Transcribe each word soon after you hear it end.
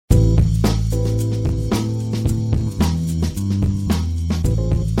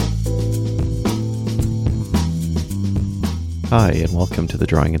Hi, and welcome to the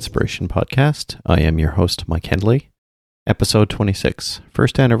Drawing Inspiration Podcast. I am your host, Mike Hendley. Episode 26,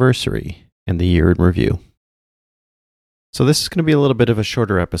 First Anniversary and the Year in Review. So this is going to be a little bit of a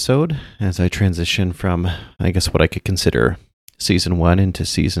shorter episode as I transition from, I guess, what I could consider Season 1 into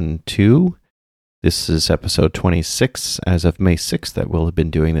Season 2. This is episode 26 as of May 6th that we'll have been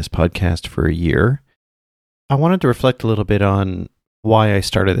doing this podcast for a year. I wanted to reflect a little bit on why I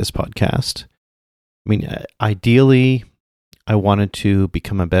started this podcast. I mean, ideally, I wanted to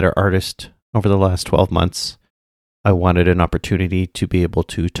become a better artist over the last 12 months. I wanted an opportunity to be able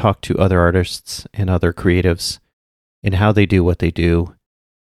to talk to other artists and other creatives in how they do what they do,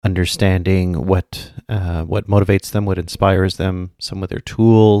 understanding what motivates them, what inspires them, some of their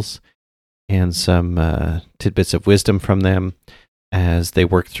tools, and some tidbits of wisdom from them as they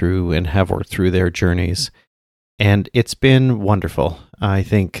work through and have worked through their journeys. And it's been wonderful. I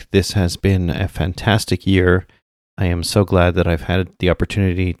think this has been a fantastic year. I am so glad that I've had the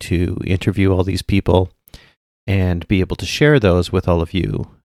opportunity to interview all these people and be able to share those with all of you.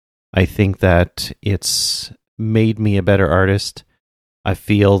 I think that it's made me a better artist. I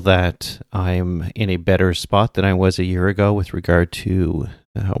feel that I'm in a better spot than I was a year ago with regard to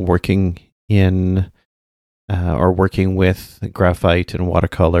working with graphite and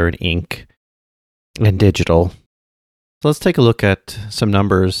watercolor and ink and digital. So let's take a look at some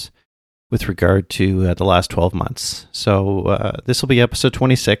numbers with regard to the last 12 months. So this will be episode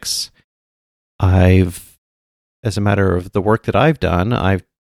 26. As a matter of the work that I've done,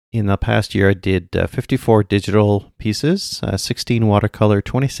 in the past year I did 54 digital pieces, 16 watercolor,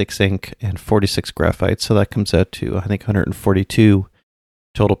 26 ink, and 46 graphite. So that comes out to, I think, 142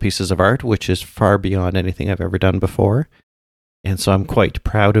 total pieces of art, which is far beyond anything I've ever done before. And so I'm quite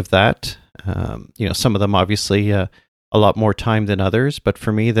proud of that. Some of them obviously a lot more time than others, but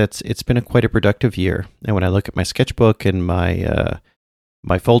for me, it's been quite a productive year. And when I look at my sketchbook and my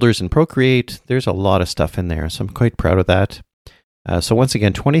folders in Procreate, there's a lot of stuff in there, so I'm quite proud of that. So once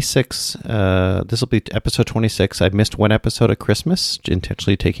again, 26. This will be episode 26. I've missed one episode at Christmas,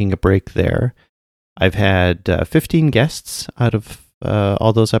 intentionally taking a break there. I've had 15 guests out of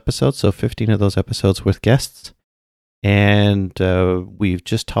all those episodes, so 15 of those episodes with guests, and we've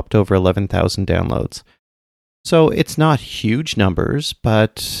just topped over 11,000 downloads. So it's not huge numbers,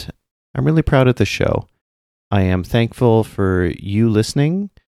 but I'm really proud of the show. I am thankful for you listening,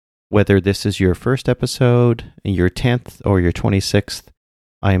 whether this is your first episode, your 10th, or your 26th.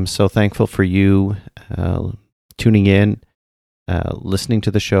 I am so thankful for you tuning in, listening to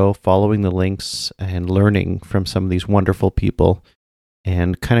the show, following the links, and learning from some of these wonderful people,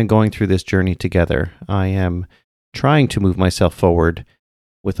 and kind of going through this journey together. I am trying to move myself forward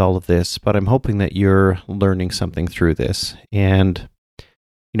with all of this, but I'm hoping that you're learning something through this. And,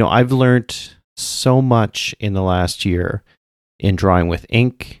 I've learned so much in the last year in drawing with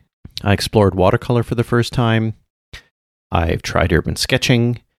ink. I explored watercolor for the first time. I've tried urban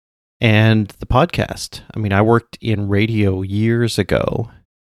sketching and the podcast. I mean, I worked in radio years ago,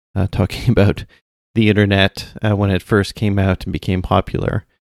 talking about the internet when it first came out and became popular.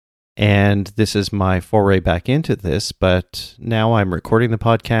 And this is my foray back into this, but now I'm recording the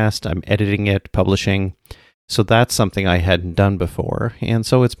podcast, I'm editing it, publishing. So that's something I hadn't done before. And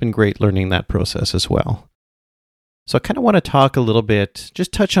so it's been great learning that process as well. So I kind of want to talk a little bit,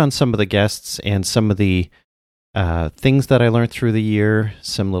 just touch on some of the guests and some of the things that I learned through the year,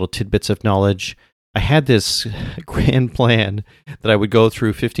 some little tidbits of knowledge. I had this grand plan that I would go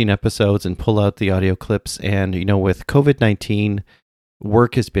through 15 episodes and pull out the audio clips. And, with COVID-19,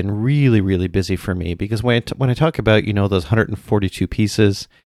 work has been really, really busy for me because when I talk about, those 142 pieces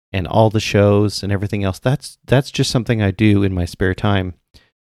and all the shows and everything else, that's just something I do in my spare time.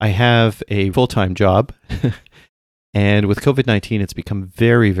 I have a full-time job, and with COVID-19, it's become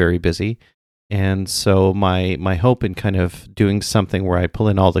very, very busy. And so my hope in kind of doing something where I pull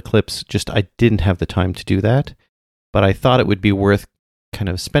in all the clips, I didn't have the time to do that. But I thought it would be worth kind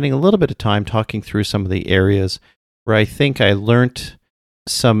of spending a little bit of time talking through some of the areas where I think I learned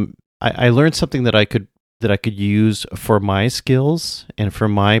I learned something that I could use for my skills and for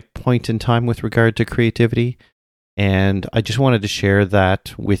my point in time with regard to creativity. And I just wanted to share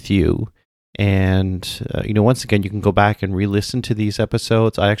that with you. And, once again, you can go back and re-listen to these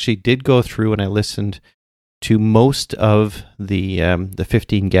episodes. I actually did go through and I listened to most of the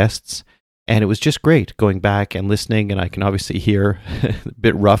 15 guests, and it was just great going back and listening. And I can obviously hear a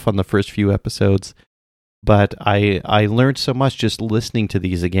bit rough on the first few episodes, but I learned so much just listening to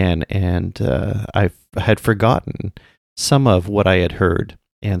these again, and I had forgotten some of what I had heard.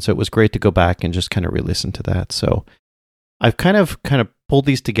 And so it was great to go back and just kind of re-listen to that. So I've kind of pulled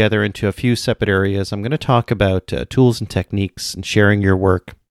these together into a few separate areas. I'm going to talk about tools and techniques and sharing your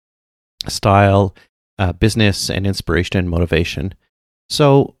work, style, business, and inspiration and motivation.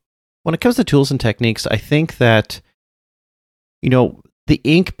 So when it comes to tools and techniques, I think that, the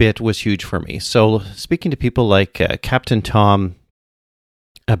ink bit was huge for me. So speaking to people like Captain Tom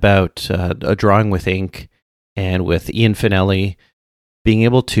about a drawing with ink, and with Ian Finelli, being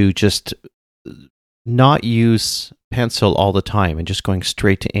able to just not use pencil all the time and just going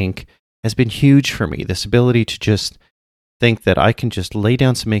straight to ink has been huge for me. This ability to just think that I can just lay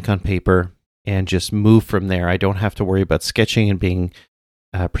down some ink on paper and just move from there. I don't have to worry about sketching and being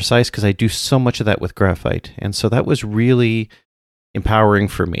precise, because I do so much of that with graphite. And so that was really empowering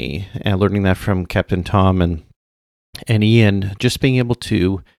for me, and learning that from Captain Tom and Ian, just being able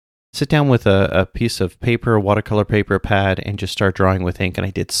to sit down with a piece of paper, watercolor paper, pad, and just start drawing with ink. And I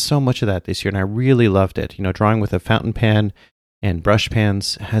did so much of that this year, and I really loved it. Drawing with a fountain pen and brush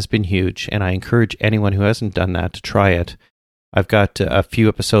pens has been huge, and I encourage anyone who hasn't done that to try it. I've got a few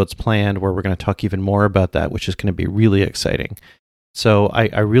episodes planned where we're going to talk even more about that, which is going to be really exciting. So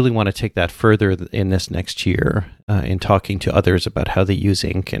I really want to take that further in this next year, in talking to others about how they use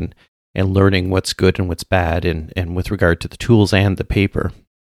ink, and learning what's good and what's bad, and with regard to the tools and the paper.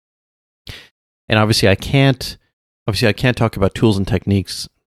 And obviously I can't talk about tools and techniques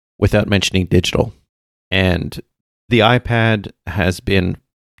without mentioning digital. And the iPad has been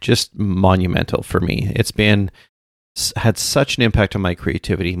just monumental for me. It's had such an impact on my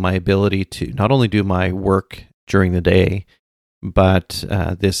creativity, my ability to not only do my work during the day, but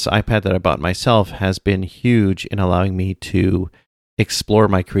this iPad that I bought myself has been huge in allowing me to explore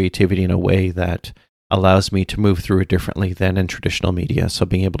my creativity in a way that allows me to move through it differently than in traditional media. So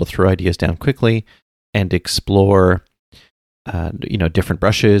being able to throw ideas down quickly and explore, different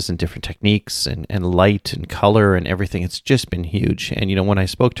brushes and different techniques and light and color and everything, it's just been huge. And, when I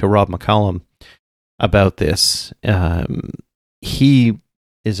spoke to Rob McCallum about this, he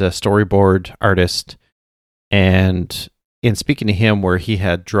is a storyboard artist, and in speaking to him, where he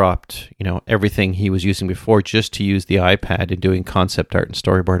had dropped, everything he was using before just to use the iPad and doing concept art and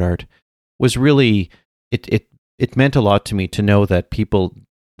storyboard art, was really, it meant a lot to me to know that people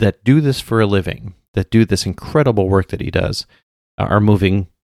that do this for a living, that do this incredible work that he does, are moving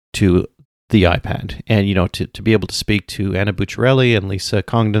to the iPad. And, to be able to speak to Anna Bucciarelli and Lisa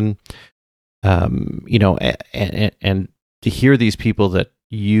Congdon, and to hear these people that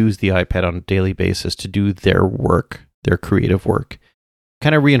use the iPad on a daily basis to do their work, their creative work,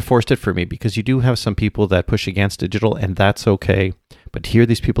 kind of reinforced it for me, because you do have some people that push against digital, and that's okay. But to hear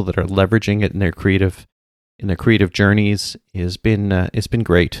these people that are leveraging it in their creative journeys it's been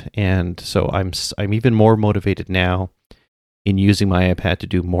great. And so I'm even more motivated now in using my iPad to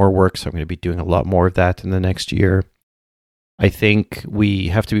do more work. So I'm going to be doing a lot more of that in the next year. I think we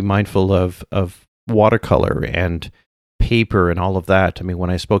have to be mindful of watercolor and paper and all of that. I mean,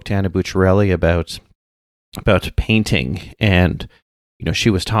 when I spoke to Anna Bucciarelli about painting, and she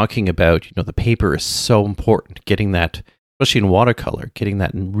was talking about the paper is so important, getting that, especially in watercolor, getting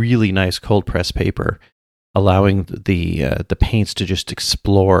that really nice cold press paper, allowing the paints to just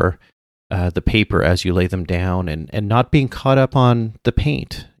explore the paper as you lay them down, and not being caught up on the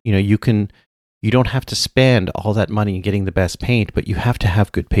paint. You don't have to spend all that money in getting the best paint, but you have to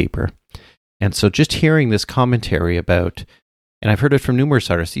have good paper. And so just hearing this commentary about, and I've heard it from numerous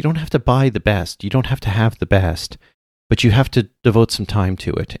artists, you don't have to buy the best, you don't have to have the best, but you have to devote some time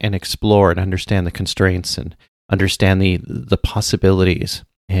to it and explore and understand the constraints and understand the possibilities.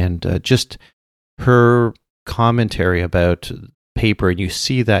 And just her commentary about paper, and you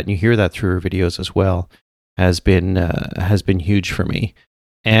see that and you hear that through her videos as well, has been huge for me.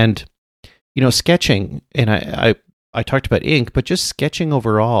 And sketching, and I talked about ink, but just sketching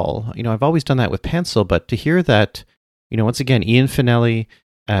overall, I've always done that with pencil, but to hear that, once again, Ian Finelli,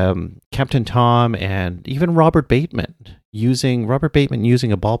 Captain Tom, and even Robert Bateman using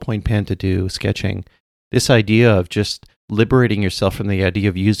a ballpoint pen to do sketching, this idea of just liberating yourself from the idea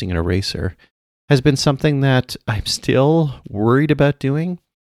of using an eraser has been something that I'm still worried about doing.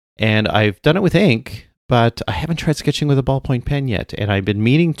 And I've done it with ink, but I haven't tried sketching with a ballpoint pen yet. And I've been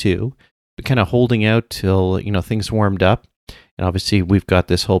meaning to, but kind of holding out till, things warmed up. And obviously we've got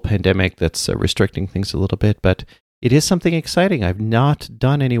this whole pandemic that's restricting things a little bit, but it is something exciting. I've not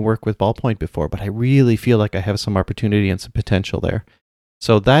done any work with ballpoint before, but I really feel like I have some opportunity and some potential there.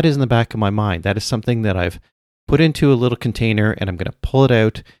 So that is in the back of my mind. That is something that I've put into a little container, and I'm going to pull it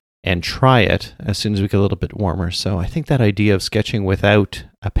out and try it as soon as we get a little bit warmer. So I think that idea of sketching without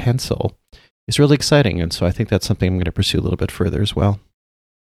a pencil is really exciting. And so I think that's something I'm going to pursue a little bit further as well.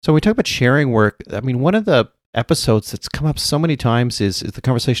 So we talk about sharing work. I mean, one of the episodes that's come up so many times is the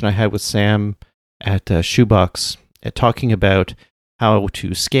conversation I had with Sam at Shoebox, talking about how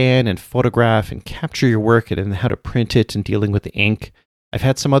to scan and photograph and capture your work and how to print it and dealing with the ink. I've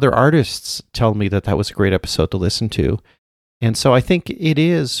had some other artists tell me that was a great episode to listen to. And so I think it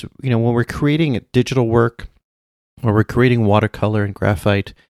is, when we're creating digital work, or we're creating watercolor and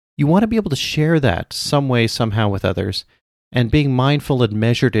graphite, you want to be able to share that some way, somehow with others. And being mindful and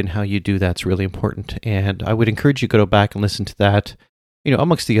measured in how you do that's really important. And I would encourage you to go back and listen to that,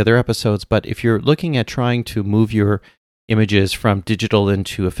 amongst the other episodes. But if you're looking at trying to move your images from digital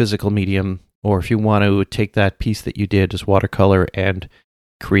into a physical medium, or if you want to take that piece that you did as watercolor and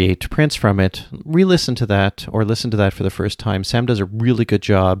create prints from it, re-listen to that or listen to that for the first time. Sam does a really good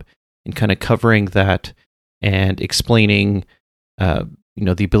job in kind of covering that and explaining,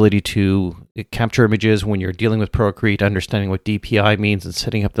 the ability to capture images when you're dealing with Procreate, understanding what DPI means and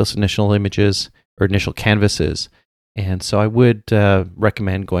setting up those initial images or initial canvases. And so I would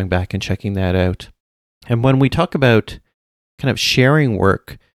recommend going back and checking that out. And when we talk about kind of sharing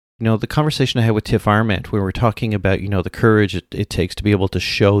work, the conversation I had with Tiff Arment, where we're talking about, the courage it takes to be able to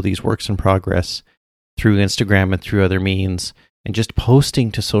show these works in progress through Instagram and through other means, and just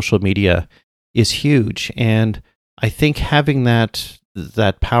posting to social media is huge. And I think having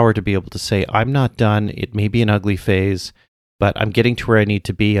that power to be able to say, I'm not done, it may be an ugly phase, but I'm getting to where I need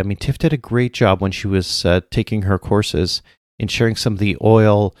to be. I mean, Tiff did a great job when she was taking her courses in sharing some of the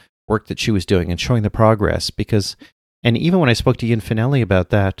oil work that she was doing and showing the progress. And even when I spoke to Ian Finelli about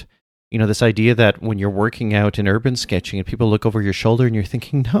that, this idea that when you're working out in urban sketching and people look over your shoulder and you're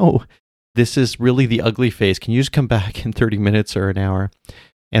thinking, no, this is really the ugly phase. Can you just come back in 30 minutes or an hour?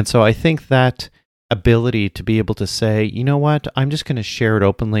 And so I think that ability to be able to say, you know what, I'm just going to share it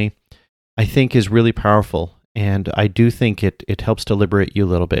openly, I think is really powerful. And I do think it helps to liberate you a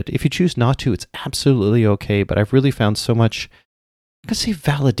little bit. If you choose not to, it's absolutely okay. But I've really found so much, I'm going to say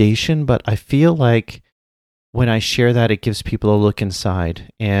validation, but I feel like when I share that, it gives people a look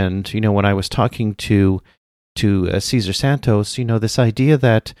inside. And, when I was talking to Cesar Santos, this idea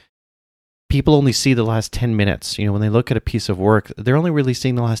that people only see the last 10 minutes. When they look at a piece of work, they're only really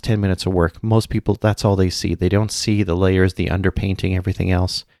seeing the last 10 minutes of work. Most people, that's all they see. They don't see the layers, the underpainting, everything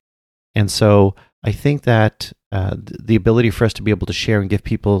else. And so I think that the ability for us to be able to share and give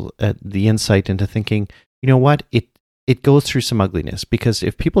people the insight into thinking, you know what, it goes through some ugliness, because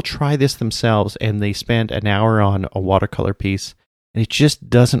if people try this themselves and they spend an hour on a watercolor piece and it just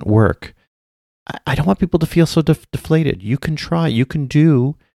doesn't work, I don't want people to feel so deflated. You can try, you can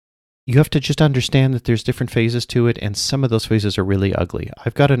do. You have to just understand that there's different phases to it, and some of those phases are really ugly.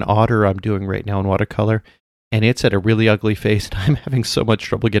 I've got an otter I'm doing right now in watercolor, and it's at a really ugly phase, and I'm having so much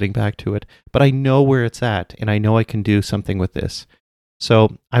trouble getting back to it. But I know where it's at, and I know I can do something with this.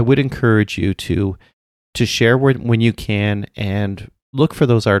 So I would encourage you to share when you can, and look for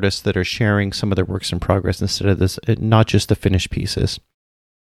those artists that are sharing some of their works in progress instead of this, not just the finished pieces,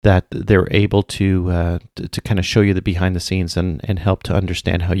 that they're able to kind of show you the behind the scenes and help to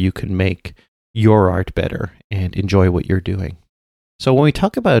understand how you can make your art better and enjoy what you're doing. So when we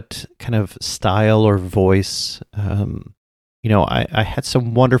talk about kind of style or voice, I had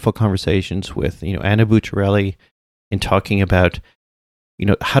some wonderful conversations with, Anna Bucciarelli in talking about,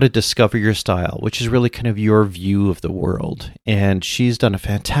 how to discover your style, which is really kind of your view of the world. And she's done a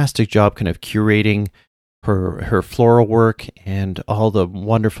fantastic job kind of curating her floral work and all the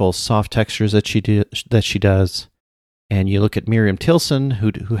wonderful soft textures that she does. And you look at Miriam Tilson,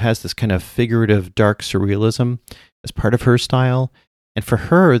 who has this kind of figurative dark surrealism as part of her style. And for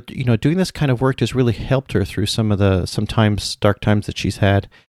her, doing this kind of work has really helped her through sometimes dark times that she's had.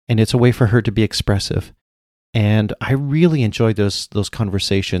 And it's a way for her to be expressive. And I really enjoyed those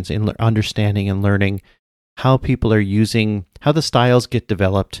conversations in understanding and learning how people are using, how the styles get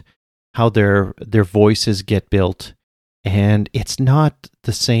developed, how their voices get built. And it's not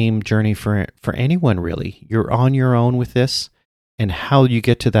the same journey for anyone, really. You're on your own with this, and how you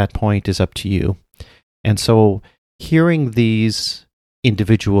get to that point is up to you. And so hearing these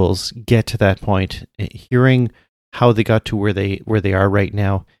individuals get to that point, hearing how they got to where they are right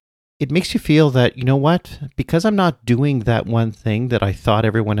now, it makes you feel that, you know what, because I'm not doing that one thing that I thought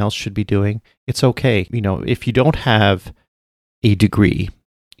everyone else should be doing, it's okay. If you don't have a degree,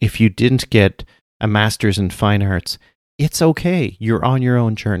 if you didn't get a master's in fine arts, it's okay. You're on your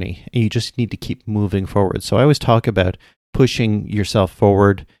own journey, and you just need to keep moving forward. So I always talk about pushing yourself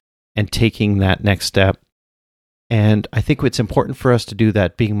forward and taking that next step. And I think it's important for us to do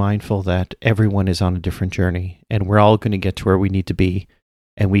that, being mindful that everyone is on a different journey, and we're all going to get to where we need to be.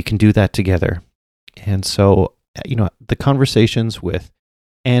 And we can do that together. And so, the conversations with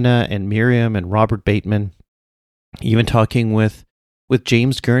Anna and Miriam and Robert Bateman Even talking with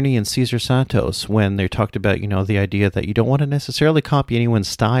James Gurney and Cesar Santos when they talked about, the idea that you don't want to necessarily copy anyone's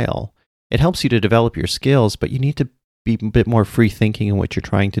style. It helps you to develop your skills, but you need to be a bit more free thinking in what you're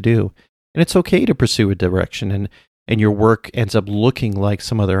trying to do. And it's okay to pursue a direction and your work ends up looking like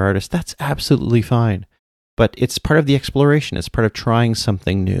some other artist. That's absolutely fine. But it's part of the exploration. It's part of trying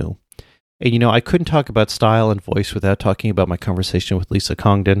something new. And, I couldn't talk about style and voice without talking about my conversation with Lisa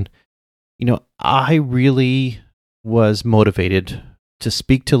Congdon. I really was motivated to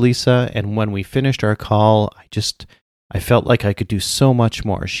speak to Lisa, and when we finished our call, I felt like I could do so much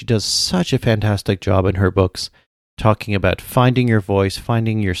more. She does such a fantastic job in her books, talking about finding your voice,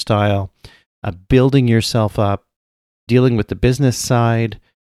 finding your style, building yourself up, dealing with the business side,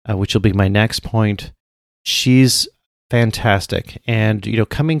 which will be my next point. She's fantastic, and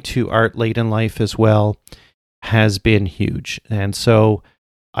coming to art late in life as well has been huge, and so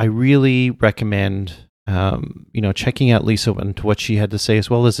I really recommend checking out Lisa and what she had to say, as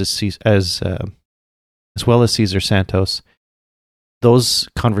well as Cesar Santos. Those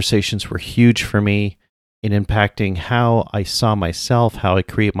conversations were huge for me in impacting how I saw myself, how I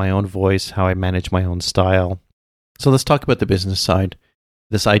create my own voice, how I manage my own style. So let's talk about the business side.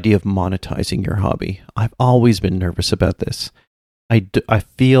 This idea of monetizing your hobby. I've always been nervous about this. I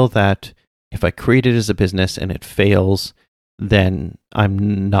feel that if I create it as a business and it fails, then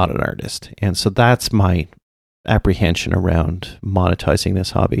I'm not an artist. And so that's my apprehension around monetizing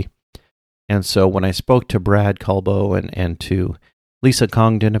this hobby. And so when I spoke to Brad Colbo and to Lisa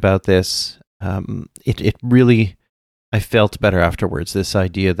Congdon about this, it really, I felt better afterwards. This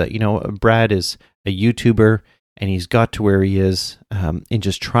idea that, Brad is a YouTuber and he's got to where he is in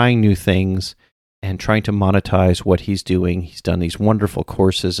just trying new things and trying to monetize what he's doing. He's done these wonderful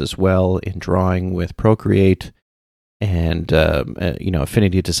courses as well in drawing with Procreate and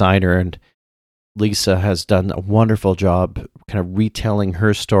Affinity Designer, and Lisa has done a wonderful job kind of retelling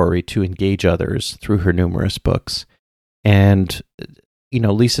her story to engage others through her numerous books. And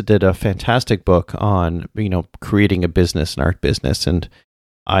Lisa did a fantastic book on creating a business, an art business, and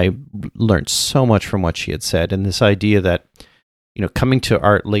I learned so much from what she had said. And this idea that coming to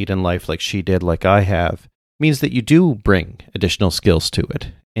art late in life like she did, like I have, means that you do bring additional skills to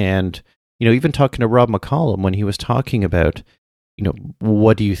it. And even talking to Rob McCollum when he was talking about,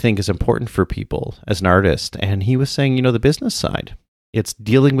 what do you think is important for people as an artist? And he was saying, the business side. It's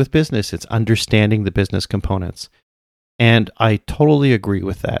dealing with business. It's understanding the business components. And I totally agree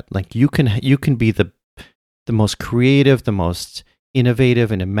with that. Like you can be the most creative, the most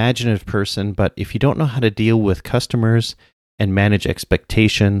innovative and imaginative person, but if you don't know how to deal with customers and manage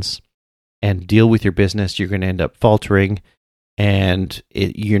expectations and deal with your business, you're going to end up faltering. And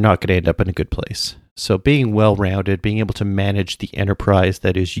you're not going to end up in a good place. So being well-rounded, being able to manage the enterprise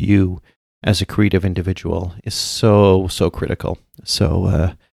that is you as a creative individual is so, so critical.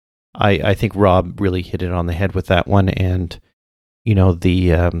 So I think Rob really hit it on the head with that one. And,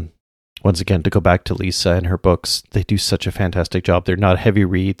 once again, to go back to Lisa and her books, they do such a fantastic job. They're not heavy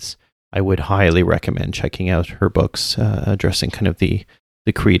reads. I would highly recommend checking out her books, addressing kind of the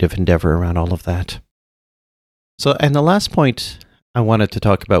creative endeavor around all of that. So, and the last point I wanted to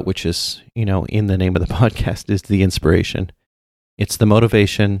talk about, which is, in the name of the podcast, is the inspiration. It's the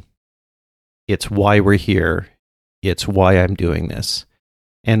motivation. It's why we're here. It's why I'm doing this.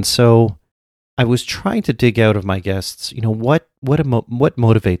 And so I was trying to dig out of my guests, what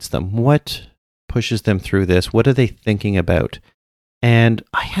motivates them? What pushes them through this? What are they thinking about? And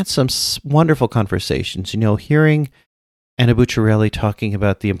I had some wonderful conversations, hearing Anna Bucciarelli talking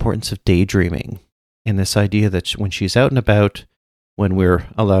about the importance of daydreaming. And this idea that when she's out and about, when we're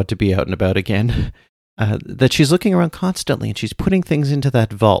allowed to be out and about again, that she's looking around constantly and she's putting things into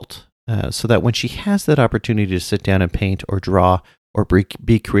that vault so that when she has that opportunity to sit down and paint or draw or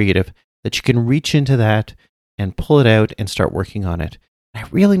be creative, that she can reach into that and pull it out and start working on it. I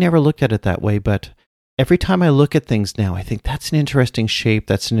really never looked at it that way, but every time I look at things now, I think that's an interesting shape,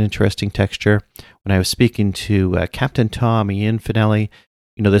 that's an interesting texture. When I was speaking to Captain Tom, Ian Finelli,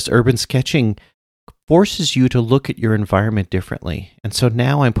 this urban sketching forces you to look at your environment differently. And so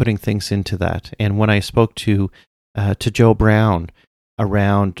now I'm putting things into that. And when I spoke to Jo Brown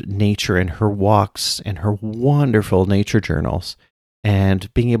around nature and her walks and her wonderful nature journals,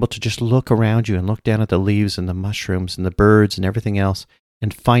 and being able to just look around you and look down at the leaves and the mushrooms and the birds and everything else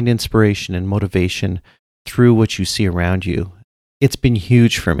and find inspiration and motivation through what you see around you, it's been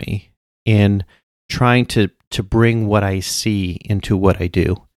huge for me in trying to bring what I see into what I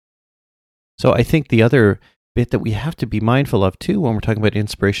do. So I think the other bit that we have to be mindful of too when we're talking about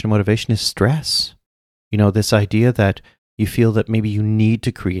inspiration and motivation is stress. This idea that You feel that maybe you need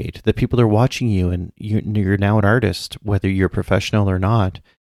to create, that people are watching you and you're now an artist, whether you're professional or not,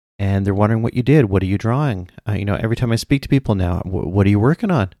 and they're wondering what you did. What are you drawing? Every time I speak to people now, what are you working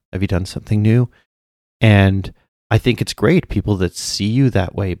on? Have you done something new? And I think it's great, people that see you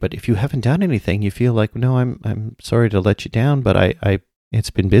that way. But if you haven't done anything, you feel like, no, I'm sorry to let you down, but I it's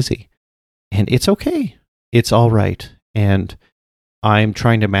been busy. And it's okay. It's all right. And I'm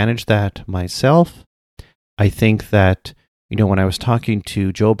trying to manage that myself. I think that, when I was talking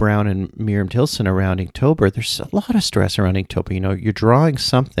to Joe Brown and Miriam Tilson around Inktober, there's a lot of stress around Inktober. You're drawing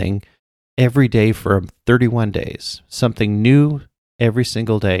something every day for 31 days, something new every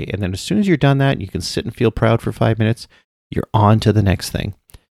single day. And then as soon as you're done that, you can sit and feel proud for 5 minutes, you're on to the next thing.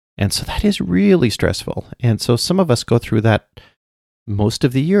 And so that is really stressful. And so some of us go through that most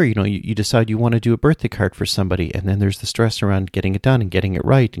of the year. You decide you want to do a birthday card for somebody, and then there's the stress around getting it done and getting it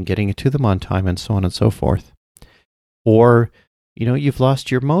right and getting it to them on time and so on and so forth. Or, you've lost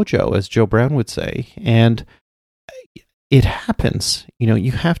your mojo, as Joe Brown would say, and it happens.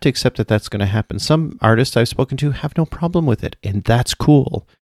 You have to accept that that's going to happen. Some artists I've spoken to have no problem with it, and that's cool.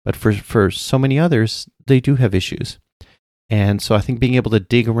 But for so many others, they do have issues. And so I think being able to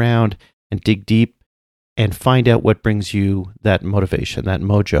dig around and dig deep and find out what brings you that motivation, that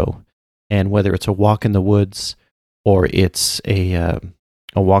mojo, and whether it's a walk in the woods or it's a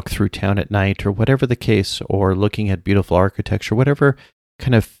walk through town at night or whatever the case, or looking at beautiful architecture, whatever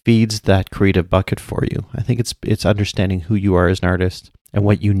kind of feeds that creative bucket for you. I think it's understanding who you are as an artist and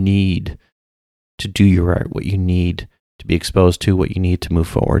what you need to do your art, what you need to be exposed to, what you need to move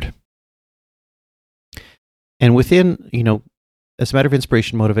forward. And within, as a matter of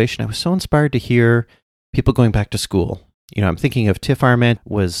inspiration, motivation, I was so inspired to hear people going back to school. I'm thinking of Tiff Arment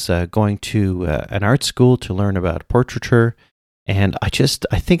was going to an art school to learn about portraiture. And I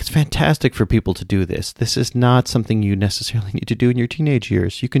think it's fantastic for people to do this. This is not something you necessarily need to do in your teenage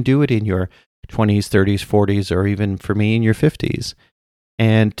years. You can do it in your 20s, 30s, 40s, or even for me in your 50s.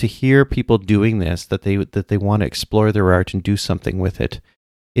 And to hear people doing this, that they want to explore their art and do something with it,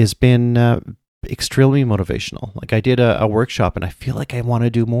 has been extremely motivational. Like I did a workshop, and I feel like I want to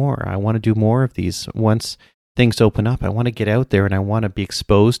do more. I want to do more of these. Once things open up, I want to get out there and I want to be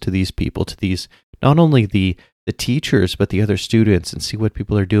exposed to these people, to these, not only the teachers, but the other students, and see what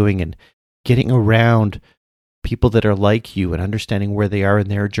people are doing and getting around people that are like you and understanding where they are in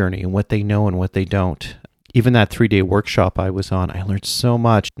their journey and what they know and what they don't. Even that 3-day workshop I was on, I learned so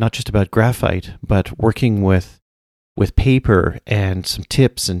much, not just about graphite, but working with paper and some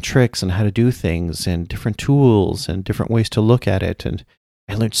tips and tricks on how to do things and different tools and different ways to look at it. And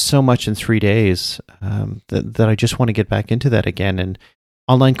I learned so much in 3 days that I just want to get back into that again. And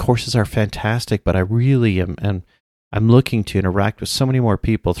online courses are fantastic, but I really I'm looking to interact with so many more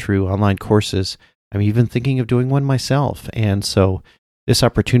people through online courses. I'm even thinking of doing one myself. And so this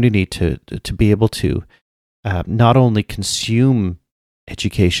opportunity to be able to not only consume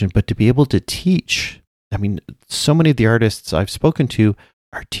education, but to be able to teach. I mean, so many of the artists I've spoken to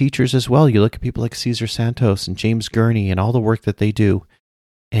are teachers as well. You look at people like Cesar Santos and James Gurney and all the work that they do.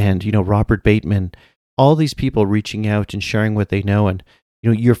 And, Robert Bateman, all these people reaching out and sharing what they know. And,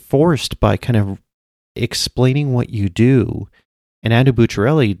 you're forced by kind of explaining what you do. And Andrew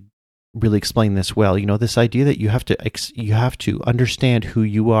Bucciarelli really explained this well. This idea that you have to understand who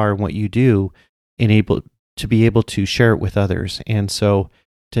you are and what you do, and able to be able to share it with others. And so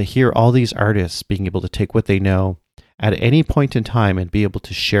to hear all these artists being able to take what they know at any point in time and be able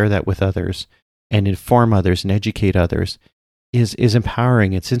to share that with others and inform others and educate others is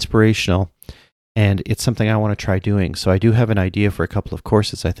empowering. It's inspirational. And it's something I want to try doing. So I do have an idea for a couple of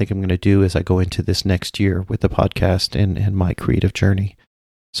courses I think I'm going to do as I go into this next year with the podcast and my creative journey.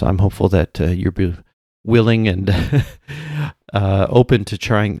 So I'm hopeful that you're willing and open to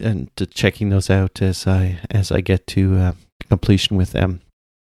trying and to checking those out as I get to completion with them.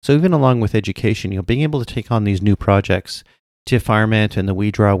 So even along with education, being able to take on these new projects, Tiff Arment and the We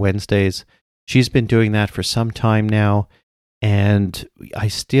Draw Wednesdays, she's been doing that for some time now. And I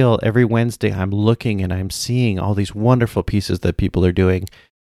still, every Wednesday, I'm looking and I'm seeing all these wonderful pieces that people are doing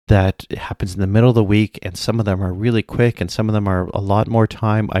that happens in the middle of the week. And some of them are really quick and some of them are a lot more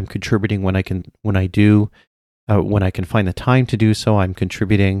time. I'm contributing when I can find the time to do so, I'm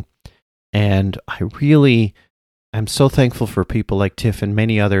contributing. And I'm so thankful for people like Tiff and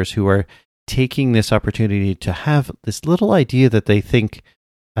many others who are taking this opportunity to have this little idea that they think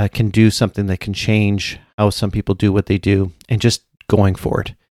can do something that can change how some people do what they do, and just going for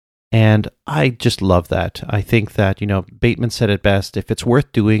it. And I just love that. I think that, Bateman said it best, if it's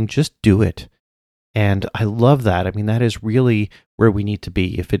worth doing, just do it. And I love that. I mean, that is really where we need to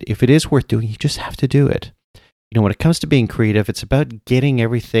be. If it is worth doing, you just have to do it. when it comes to being creative, it's about getting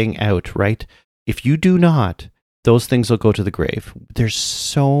everything out, right? If you do not, those things will go to the grave. There's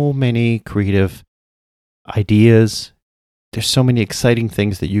so many creative ideas. There's so many exciting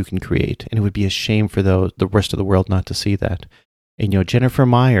things that you can create, and it would be a shame for the rest of the world not to see that. And, Jennifer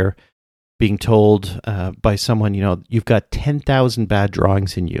Meyer being told by someone, you've got 10,000 bad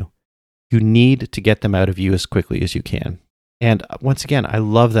drawings in you. You need to get them out of you as quickly as you can. And once again, I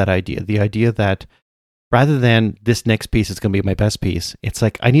love that idea. The idea that rather than this next piece is going to be my best piece, it's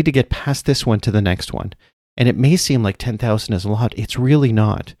like I need to get past this one to the next one. And it may seem like 10,000 is a lot. It's really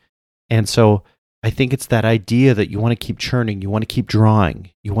not. And so I think it's that idea that you want to keep churning, you want to keep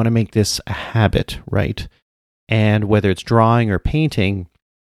drawing, you want to make this a habit, right? And whether it's drawing or painting,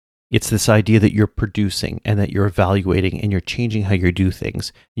 it's this idea that you're producing and that you're evaluating and you're changing how you do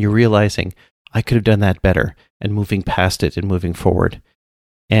things. You're realizing, I could have done that better, and moving past it and moving forward.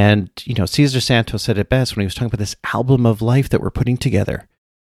 And, Cesar Santos said it best when he was talking about this album of life that we're putting together.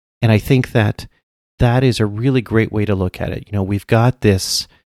 And I think that is a really great way to look at it. We've got this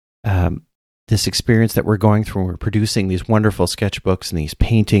experience that we're going through, and we're producing these wonderful sketchbooks and these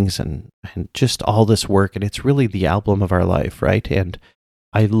paintings and just all this work. And it's really the album of our life, right? And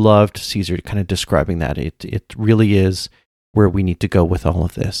I loved Cesar kind of describing that. It really is where we need to go with all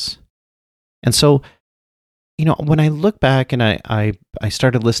of this. And so, when I look back and I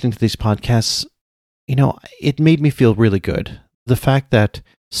started listening to these podcasts, it made me feel really good. The fact that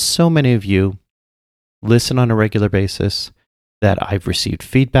so many of you listen on a regular basis, that I've received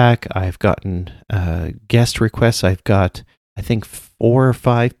feedback, I've gotten guest requests. I've got, I think, 4 or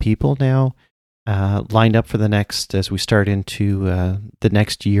 5 people now lined up for the next, as we start into the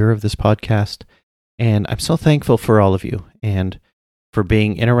next year of this podcast. And I'm so thankful for all of you and for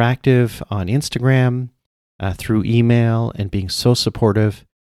being interactive on Instagram, through email, and being so supportive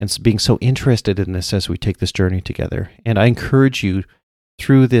and being so interested in this as we take this journey together. And I encourage you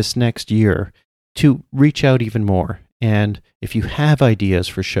through this next year to reach out even more. And if you have ideas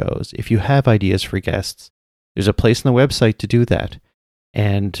for shows, if you have ideas for guests, there's a place on the website to do that.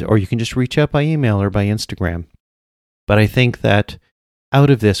 Or you can just reach out by email or by Instagram. But I think that out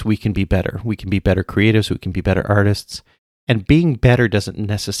of this, we can be better. We can be better creatives. We can be better artists. And being better doesn't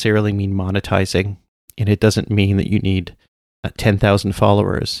necessarily mean monetizing. And it doesn't mean that you need 10,000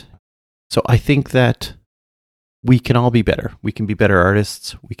 followers. So I think that we can all be better. We can be better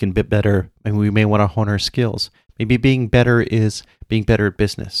artists. We can be better, and we may want to hone our skills. Maybe being better is being better at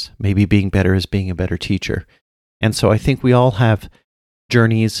business. Maybe being better is being a better teacher. And so I think we all have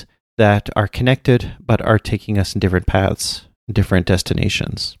journeys that are connected, but are taking us in different paths, different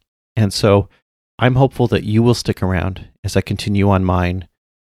destinations. And so I'm hopeful that you will stick around as I continue on mine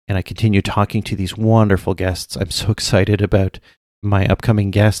and I continue talking to these wonderful guests. I'm so excited about my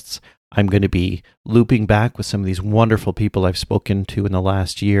upcoming guests. I'm going to be looping back with some of these wonderful people I've spoken to in the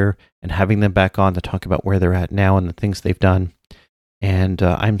last year and having them back on to talk about where they're at now and the things they've done. And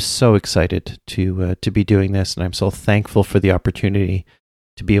I'm so excited to be doing this, and I'm so thankful for the opportunity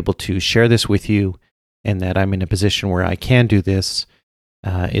to be able to share this with you, and that I'm in a position where I can do this.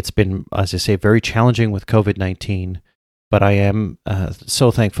 It's been, as I say, very challenging with COVID-19, but I am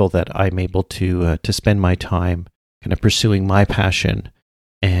so thankful that I'm able to spend my time kind of pursuing my passion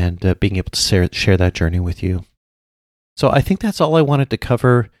and being able to share that journey with you. So I think that's all I wanted to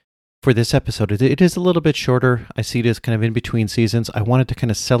cover for this episode. It is a little bit shorter. I see it as kind of in between seasons. I wanted to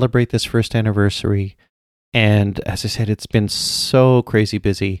kind of celebrate this first anniversary. And as I said, it's been so crazy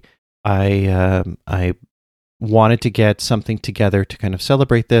busy. I wanted to get something together to kind of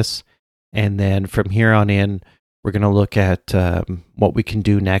celebrate this. And then from here on in, we're going to look at what we can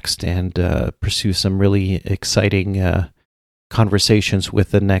do next and pursue some really exciting conversations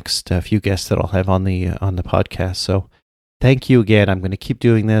with the next few guests that I'll have on the podcast. So thank you again. I'm going to keep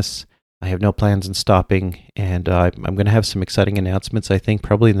doing this. I have no plans on stopping, and I'm going to have some exciting announcements, I think,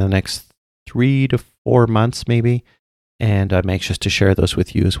 probably in the next 3 to 4 months, maybe. And I'm anxious to share those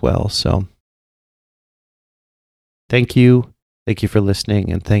with you as well. So thank you. Thank you for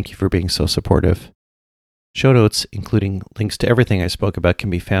listening, and thank you for being so supportive. Show notes, including links to everything I spoke about,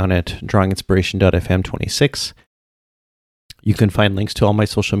 can be found at drawinginspiration.fm26. You can find links to all my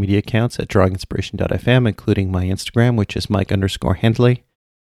social media accounts at drawinginspiration.fm, including my Instagram, which is Mike_Handley,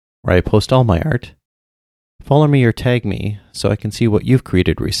 where I post all my art. Follow me or tag me so I can see what you've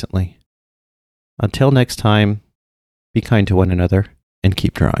created recently. Until next time, be kind to one another and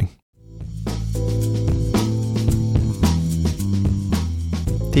keep drawing.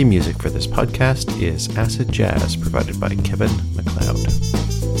 Theme music for this podcast is Acid Jazz, provided by Kevin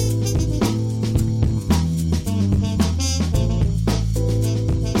MacLeod.